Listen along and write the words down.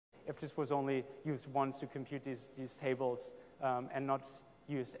if this was only used once to compute these tables and not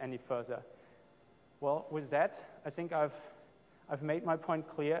used any further. Well, with that, I think I've made my point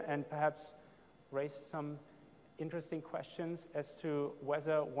clear and perhaps raised some interesting questions as to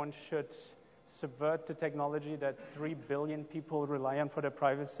whether one should subvert the technology that 3 billion people rely on for their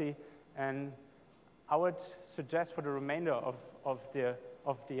privacy. And I would suggest for the remainder of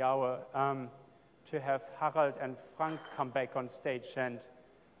the hour to have Harald and Frank come back on stage and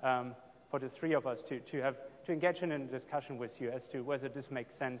for the three of us to engage in a discussion with you as to whether this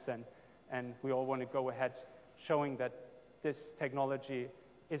makes sense, and we all want to go ahead showing that this technology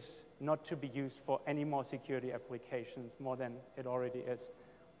is not to be used for any more security applications more than it already is.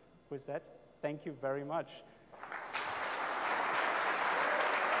 With that, thank you very much.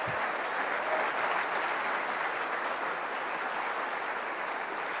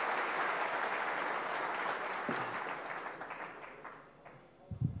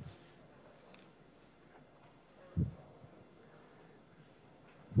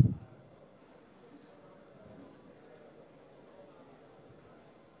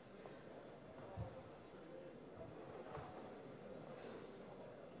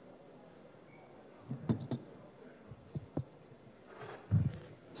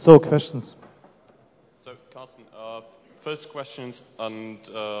 So, questions? So, Karsten, first questions, and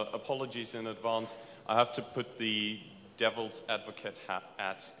apologies in advance. I have to put the devil's advocate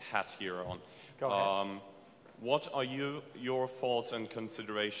hat here on. Go ahead. What are your thoughts and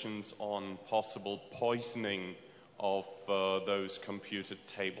considerations on possible poisoning of those computed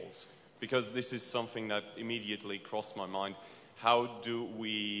tables? Because this is something that immediately crossed my mind. How do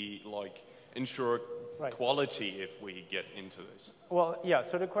we ensure quality if we get into this? Well, yeah,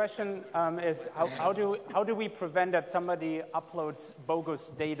 so the question is how do we prevent that somebody uploads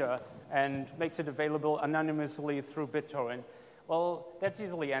bogus data and makes it available anonymously through BitTorrent? Well, that's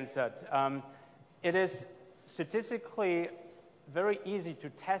easily answered. It is statistically very easy to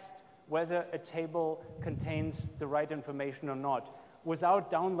test whether a table contains the right information or not without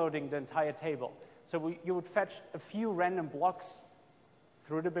downloading the entire table. So you would fetch a few random blocks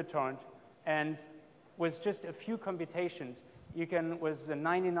through the BitTorrent, and with just a few computations, you can, with the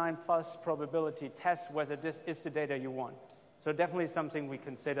 99+ probability, test whether this is the data you want. So definitely something we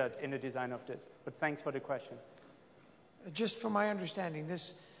considered in the design of this. But thanks for the question. Just from my understanding,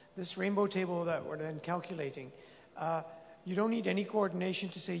 this rainbow table that we're then calculating, you don't need any coordination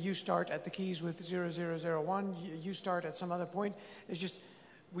to say you start at the keys with 0001, you start at some other point. It's just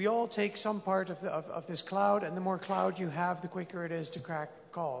we all take some part of this cloud, and the more cloud you have, the quicker it is to crack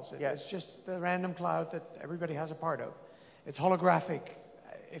calls. It's just the random cloud that everybody has a part of. It's holographic,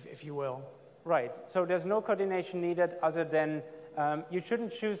 if you will. Right. So there's no coordination needed other than you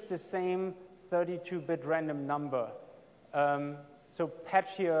shouldn't choose the same 32-bit random number. So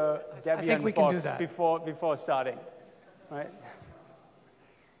patch your Debian box before starting. Right?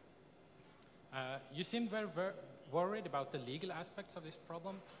 You seem very worried about the legal aspects of this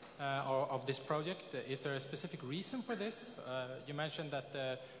problem or of this project. Is there a specific reason for this? You mentioned that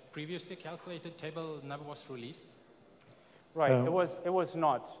the previously calculated table never was released. Right, it was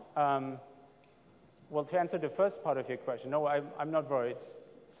not. Well, to answer the first part of your question, no, I'm not worried,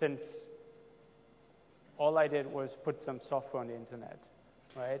 since all I did was put some software on the internet,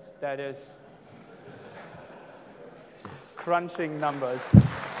 right? That is crunching numbers.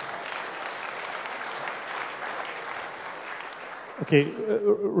 Okay,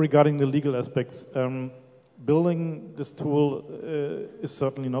 regarding the legal aspects, building this tool is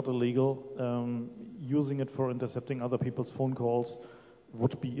certainly not illegal. Using it for intercepting other people's phone calls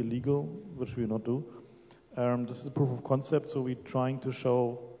would be illegal, which we will not do. This is a proof of concept, so we're trying to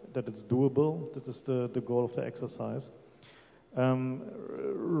show that it's doable. That is the goal of the exercise.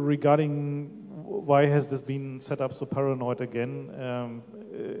 Regarding why has this been set up so paranoid again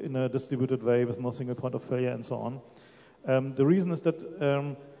in a distributed way with no single point of failure and so on. The reason is that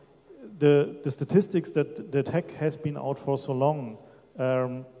the statistics that the attack has been out for so long,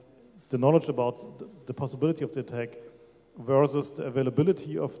 the knowledge about the possibility of the attack versus the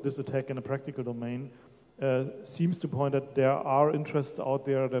availability of this attack in a practical domain seems to point that there are interests out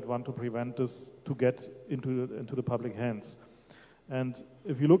there that want to prevent this to get into the public hands. And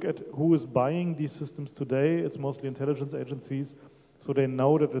if you look at who is buying these systems today, it's mostly intelligence agencies, so they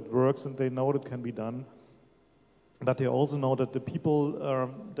know that it works and they know that it can be done. But they also know that the people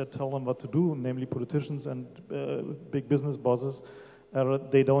that tell them what to do, namely politicians and big business bosses,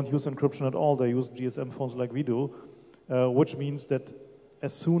 they don't use encryption at all. They use GSM phones like we do, which means that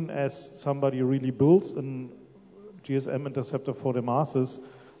as soon as somebody really builds a GSM interceptor for the masses,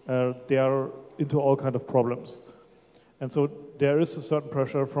 they are into all kinds of problems. And so there is a certain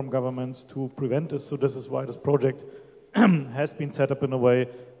pressure from governments to prevent this. So this is why this project has been set up in a way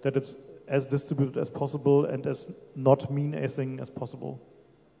that it's as distributed as possible and as not mean-acing as possible.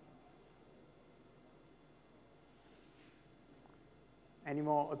 Any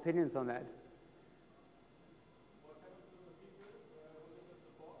more opinions on that?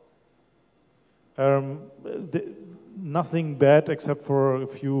 Nothing bad except for a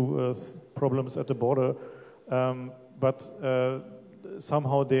few problems at the border, but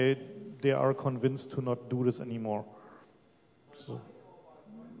somehow they are convinced to not do this anymore. So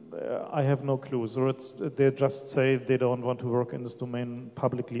I have no clue. So they just say they don't want to work in this domain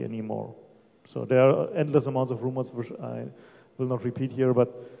publicly anymore. So there are endless amounts of rumors which I will not repeat here, but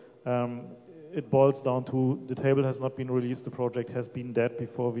it boils down to the table has not been released, the project has been dead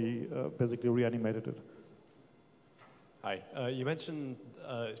before we basically reanimated it. Hi, you mentioned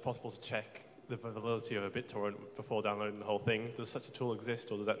it's possible to check the validity of a BitTorrent before downloading the whole thing. Does such a tool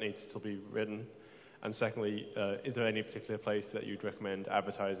exist, or does that need to still be written? And secondly, is there any particular place that you'd recommend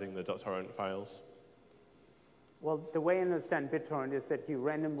advertising the .torrent files? Well, the way I understand BitTorrent is that you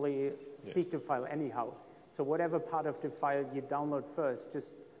randomly seek the file anyhow. So whatever part of the file you download first,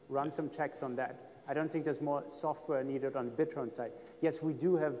 just run some checks on that. I don't think there's more software needed on the BitTorrent side. Yes, we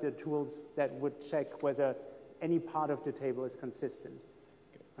do have the tools that would check whether any part of the table is consistent.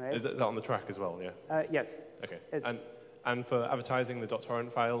 Right? Is that on the track as well, yeah? Yes. Okay. And for advertising the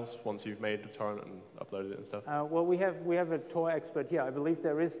 .torrent files, once you've made the torrent and uploaded it and stuff? Well, we have a Tor expert here. I believe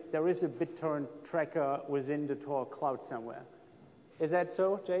there is a BitTorrent tracker within the Tor cloud somewhere. Is that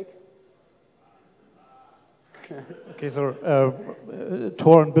so, Jake? Okay, so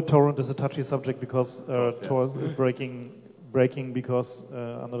Tor and BitTorrent is a touchy subject because Tor is breaking because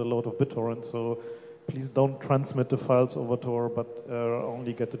under the load of BitTorrent. So please don't transmit the files over Tor, but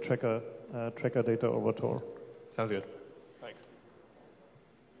only get the tracker data over Tor. Sounds good. Thanks.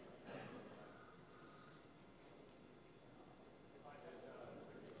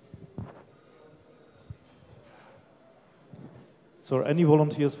 So any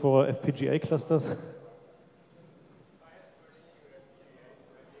volunteers for FPGA clusters?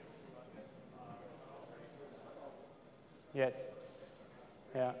 Yes.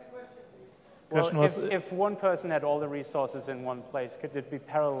 Yeah. Question Well, was, if one person had all the resources in one place, could it be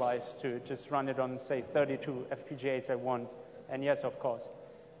parallelized to just run it on, say, 32 FPGAs at once? And yes, of course.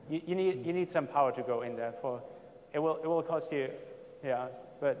 You need some power to go in there. It will cost you, yeah,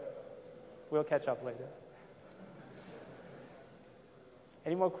 but we'll catch up later.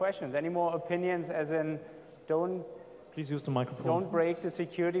 Any more questions? Any more opinions? As in, please use the microphone. Don't break the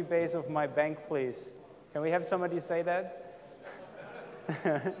security base of my bank, please. Can we have somebody say that?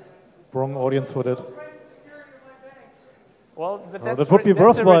 Wrong audience for that. Well, but that would be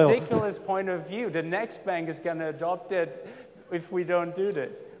worthwhile. That's a ridiculous point of view. The next bank is going to adopt it if we don't do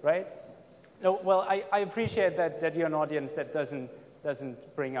this, right? No, well, I appreciate that you're an audience that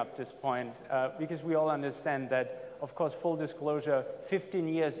doesn't bring up this point because we all understand that, of course, full disclosure, 15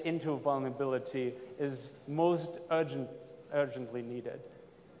 years into vulnerability is most urgently needed.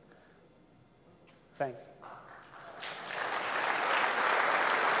 Thanks.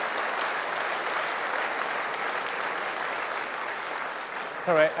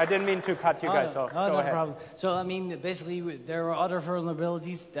 Sorry, I didn't mean to cut you guys off. No, Go no ahead. problem. So, I mean, basically, there are other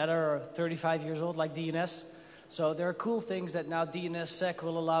vulnerabilities that are 35 years old, like DNS. So there are cool things that now DNSSEC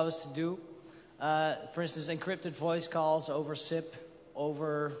will allow us to do. For instance, encrypted voice calls over SIP,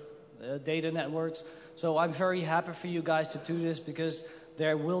 over data networks. So I'm very happy for you guys to do this because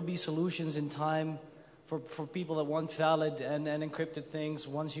there will be solutions in time for people that want valid and encrypted things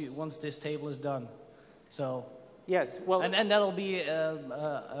once this table is done. So. Yes, well, and that'll be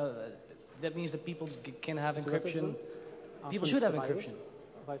that means that people can have encryption. People should have encryption.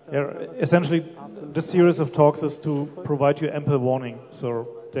 Yeah, essentially, the series of talks is to provide you ample warning,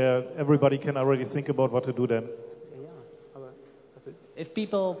 so everybody can already think about what to do then. If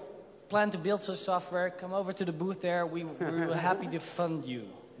people plan to build such software, come over to the booth there. We're happy to fund you.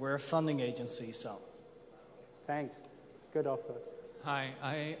 We're a funding agency, so. Thanks. Good offer.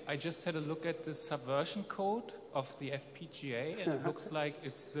 Hi, I just had a look at the subversion code of the FPGA, and it looks like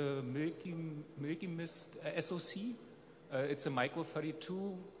it's a Milky Mist SoC. It's a Micro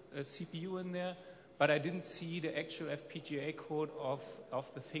 32 CPU in there, but I didn't see the actual FPGA code of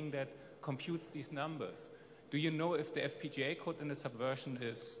the thing that computes these numbers. Do you know if the FPGA code in the subversion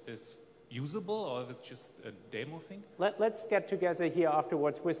is usable, or is it just a demo thing? Let's get together here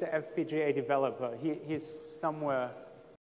afterwards with the FPGA developer. He's somewhere